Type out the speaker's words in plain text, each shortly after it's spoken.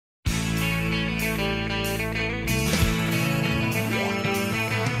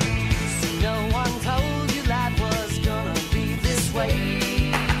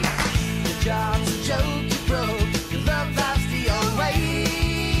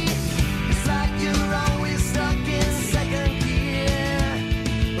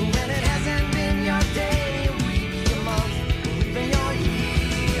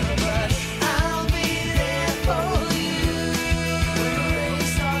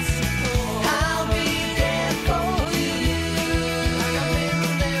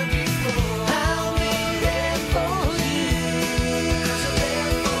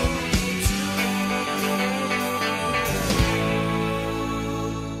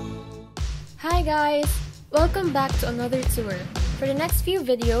Hi guys! Welcome back to another tour. For the next few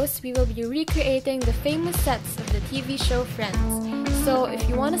videos, we will be recreating the famous sets of the TV show Friends. So if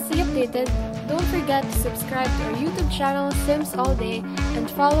you want to stay updated, don't forget to subscribe to our YouTube channel Sims All Day and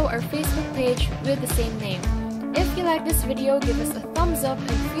follow our Facebook page with the same name. If you like this video, give us a thumbs up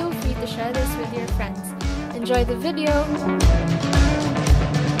and feel free to share this with your friends. Enjoy the video!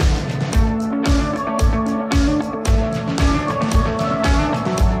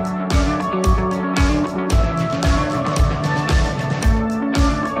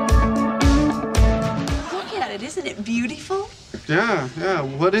 Isn't it beautiful? Yeah.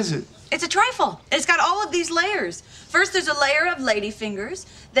 What is it? It's a trifle. It's got all of these layers. First, there's a layer of ladyfingers,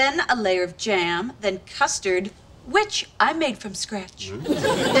 then a layer of jam, then custard, which I made from scratch.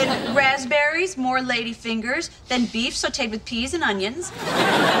 Then raspberries, more ladyfingers, then beef sauteed with peas and onions, and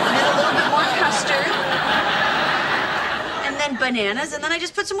then a little bit more custard, and then bananas, and then I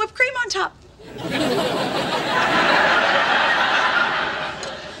just put some whipped cream on top.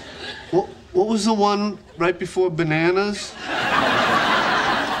 What was the one right before bananas?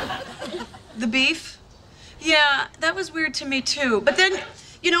 The beef? Yeah, that was weird to me too. But then,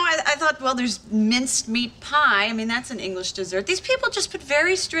 you know, I thought, well, there's minced meat pie. I mean, that's an English dessert. These people just put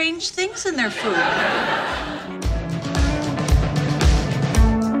very strange things in their food.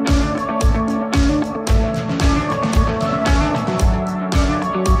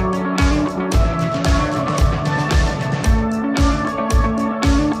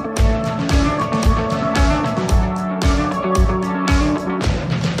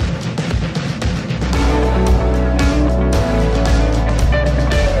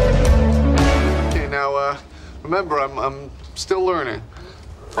 Remember, I'm still learning.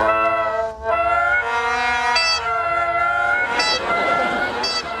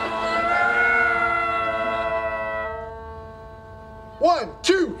 One,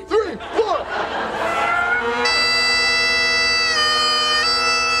 two, three, four.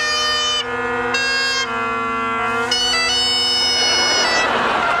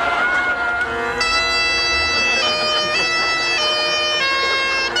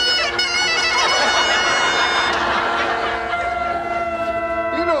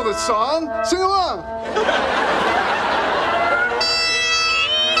 The song? Sing along!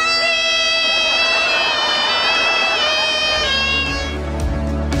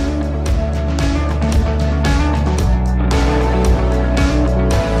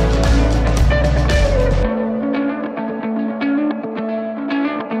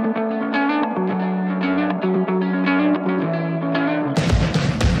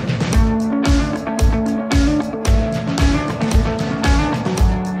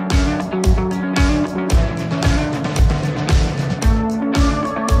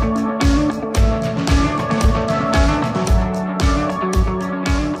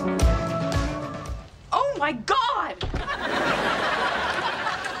 My God!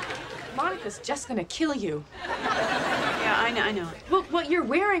 Monica's just gonna kill you. Yeah, I know. Well, what you're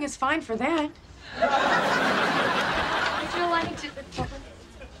wearing is fine for that.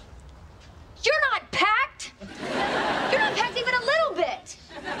 You're not packed! You're not packed even a little bit!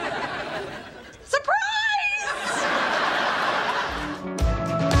 Surprise!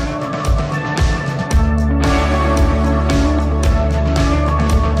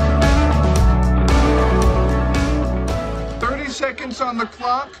 Seconds on the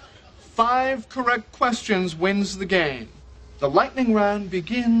clock. 5 correct questions wins the game. The lightning round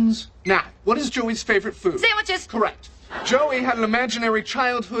begins now. What is Joey's favorite food? Sandwiches. Correct. Joey had an imaginary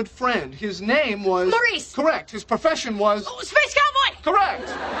childhood friend. His name was... Maurice. Correct. His profession was... Oh, Space Cowboy. Correct.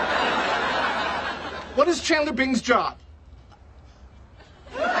 What is Chandler Bing's job?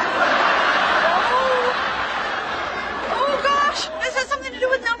 Oh, gosh. This has something to do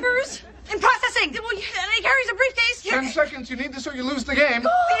with numbers. And processing. Well, he carries a briefcase. 10 seconds. You need this or you lose the game. It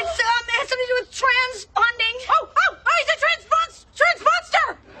has something to do with transponding. Oh, he's a transponster.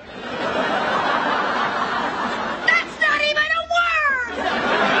 That's not even a word.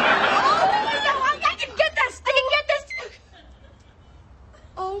 Oh, no, I can get this.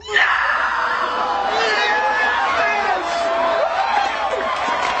 Oh, no.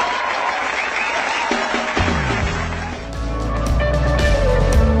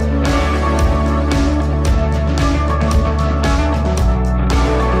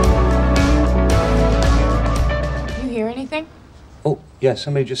 Oh, yeah,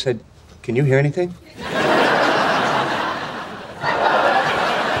 somebody just said, can you hear anything?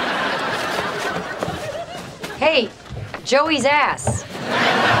 Hey, Joey's ass.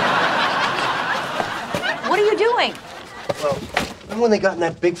 What are you doing? Well, remember when they got in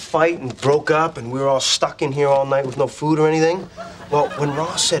that big fight and broke up and we were all stuck in here all night with no food or anything? Well, when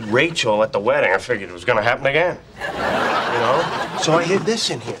Ross said Rachel at the wedding, I figured it was going to happen again. You know? So I hid this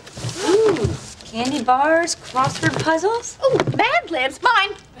in here. Ooh, candy bars, crossword puzzles. Ooh, Badlands,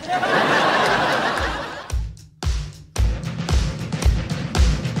 mine.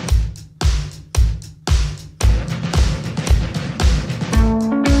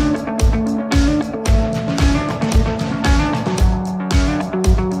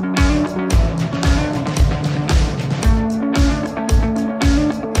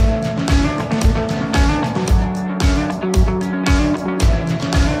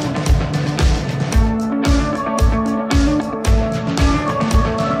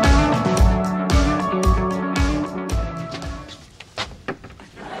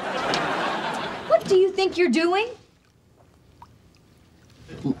 What do you think you're doing?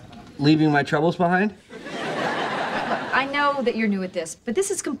 Leaving my troubles behind? I know that you're new at this, but this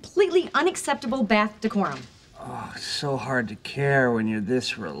is completely unacceptable bath decorum. Oh, it's so hard to care when you're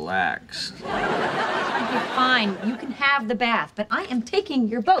this relaxed. Okay, fine, you can have the bath, but I am taking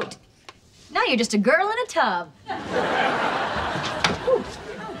your boat. Now you're just a girl in a tub.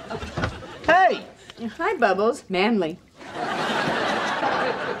 Hey! Hi, Bubbles. Manly.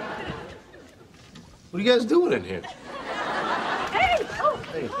 What are you guys doing in here? Hey! Oh,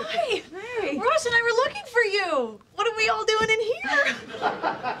 Hey. hi. Hey. Ross and I were looking for you. What are we all doing in here?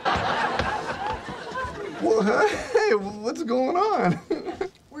 Well, hey, what's going on?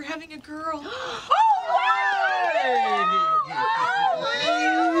 We're having a girl.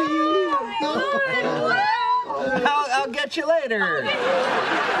 I'll get you later.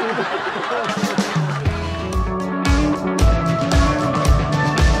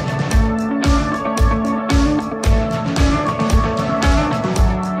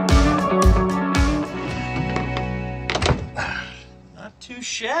 Not too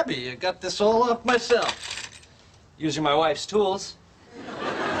shabby. I got this all up myself. Using my wife's tools.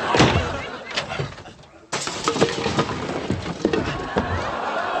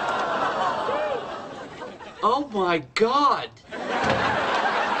 Oh my God!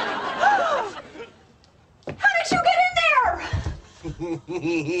 How did you get in there?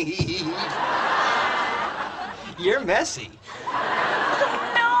 You're messy.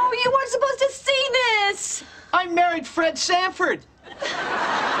 No, you weren't supposed to see this. I married Fred Sanford.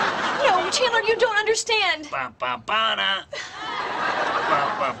 No, Chandler, you don't understand. Ba-ba-ba-da.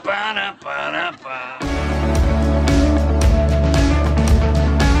 Ba-ba-ba-da-ba-da-ba.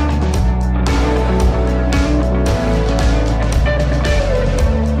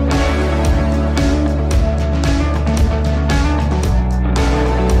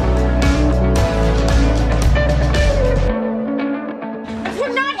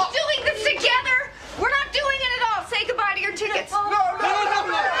 We're not doing this together. We're not doing it at all. Say goodbye to your tickets. No. Do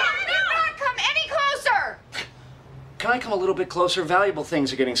not come any closer. Can I come a little bit closer? Valuable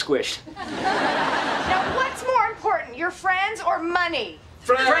things are getting squished. Now, what's more important, your friends or money?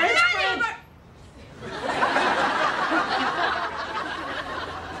 Friends?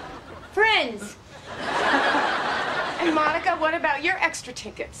 Friends. And Monica, what about your extra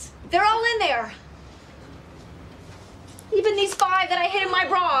tickets? They're all in there. Even these 5 that I hid in my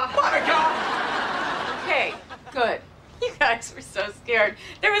bra. Okay, good. You guys were so scared.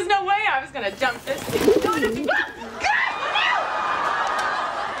 There was no way I was gonna dump this thing.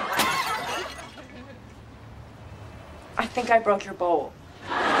 I think I broke your bowl.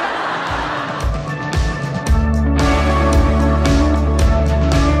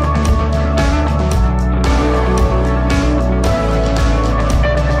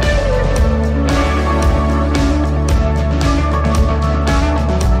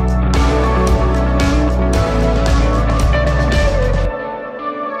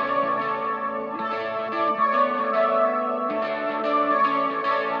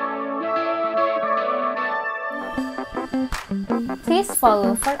 Please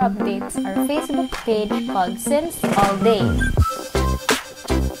follow for updates our Facebook page called Since All Day.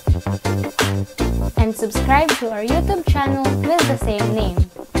 And subscribe to our YouTube channel with the same name.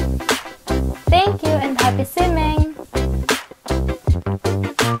 Thank you and happy swimming!